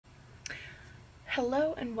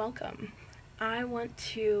Hello and welcome. I want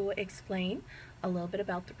to explain a little bit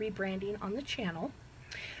about the rebranding on the channel.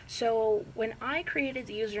 So when I created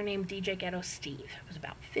the username DJ Ghetto Steve, it was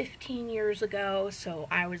about 15 years ago, so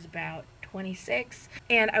I was about 26,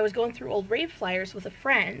 and I was going through old rave flyers with a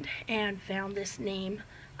friend and found this name,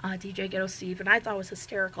 DJ Ghetto Steve, and I thought it was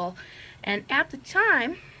hysterical. And at the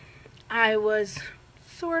time, I was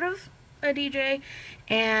sort of a DJ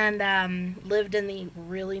and lived in the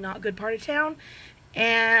really not good part of town,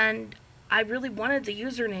 and I really wanted the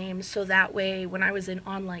username so that way when I was in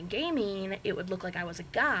online gaming it would look like I was a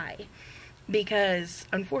guy, because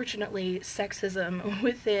unfortunately sexism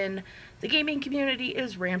within the gaming community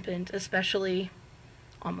is rampant, especially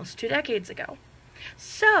almost 2 decades ago.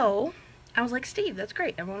 So I was like, Steve, that's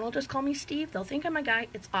great, everyone will just call me Steve, they'll think I'm a guy,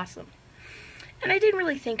 it's awesome. And I didn't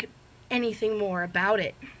really think anything more about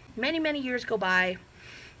it. Many years go by.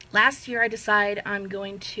 Last year I decided I'm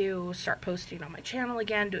going to start posting on my channel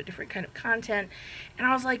again, do a different kind of content, and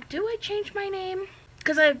I was like, do I change my name?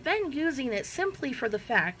 Because I've been using it simply for the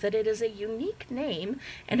fact that it is a unique name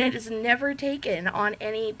and it is never taken on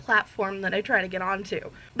any platform that I try to get onto.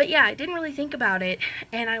 But yeah, I didn't really think about it,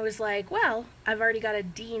 and I was like, well, I've already got a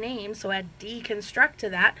D name, so add deconstruct to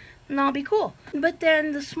that and I'll be cool. But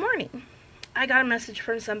then this morning I got a message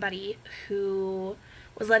from somebody who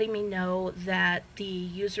was letting me know that the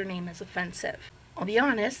username is offensive. I'll be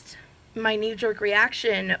honest, my knee-jerk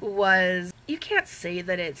reaction was, you can't say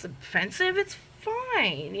that it's offensive, it's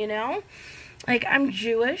fine, you know? Like, I'm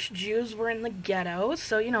Jewish, Jews were in the ghetto,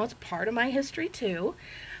 so, you know, it's part of my history too.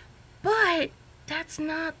 But that's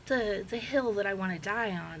not the hill that I want to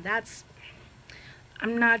die on.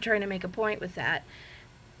 I'm not trying to make a point with that.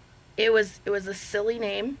 It was a silly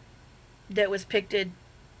name that was picked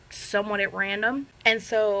somewhat at random, and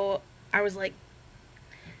so I was like,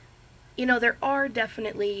 you know, there are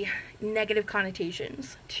definitely negative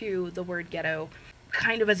connotations to the word ghetto,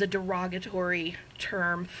 kind of as a derogatory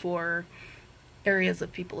term for areas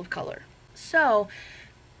of people of color. So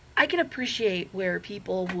I can appreciate where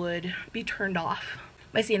people would be turned off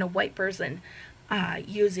by seeing a white person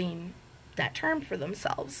using that term for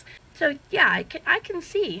themselves. So yeah, I can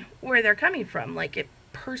see where they're coming from. Like, it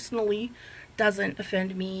personally doesn't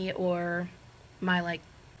offend me or my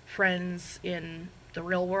friends in the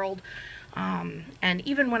real world, and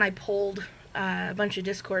even when I polled a bunch of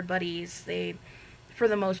Discord buddies, they for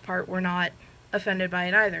the most part were not offended by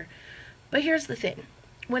it either. But here's the thing,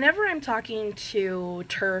 whenever I'm talking to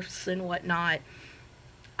TERFs and whatnot,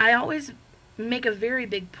 I always make a very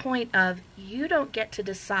big point of, you don't get to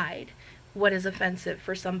decide what is offensive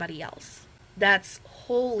for somebody else. That's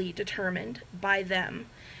wholly determined by them.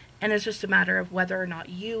 And it's just a matter of whether or not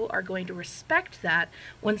you are going to respect that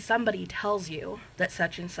when somebody tells you that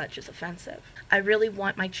such and such is offensive. I really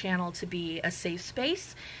want my channel to be a safe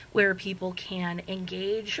space where people can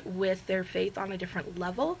engage with their faith on a different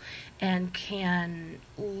level and can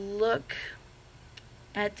look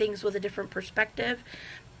at things with a different perspective.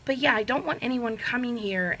 But yeah, I don't want anyone coming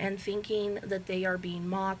here and thinking that they are being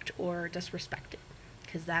mocked or disrespected,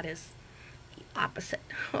 because that is the opposite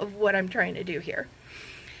of what I'm trying to do here.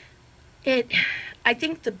 I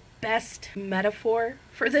think the best metaphor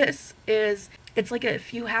for this is, it's like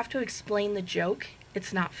if you have to explain the joke,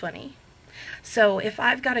 it's not funny. So if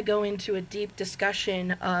I've got to go into a deep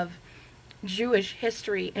discussion of Jewish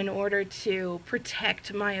history in order to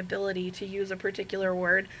protect my ability to use a particular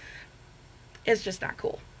word, it's just not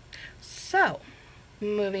cool. So,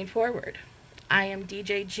 moving forward, I am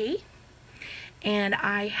DJ G, and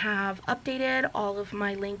I have updated all of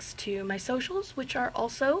my links to my socials, which are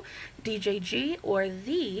also DJG or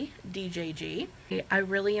the DJG. I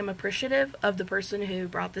really am appreciative of the person who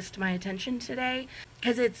brought this to my attention today,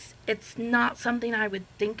 because it's not something I would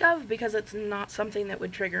think of, because it's not something that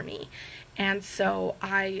would trigger me. And so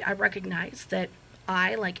I recognize that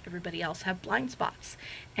I, like everybody else, have blind spots.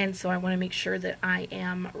 And so I want to make sure that I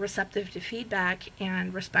am receptive to feedback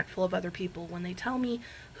and respectful of other people when they tell me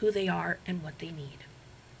who they are and what they need.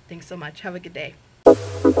 Thanks so much. Have a good day.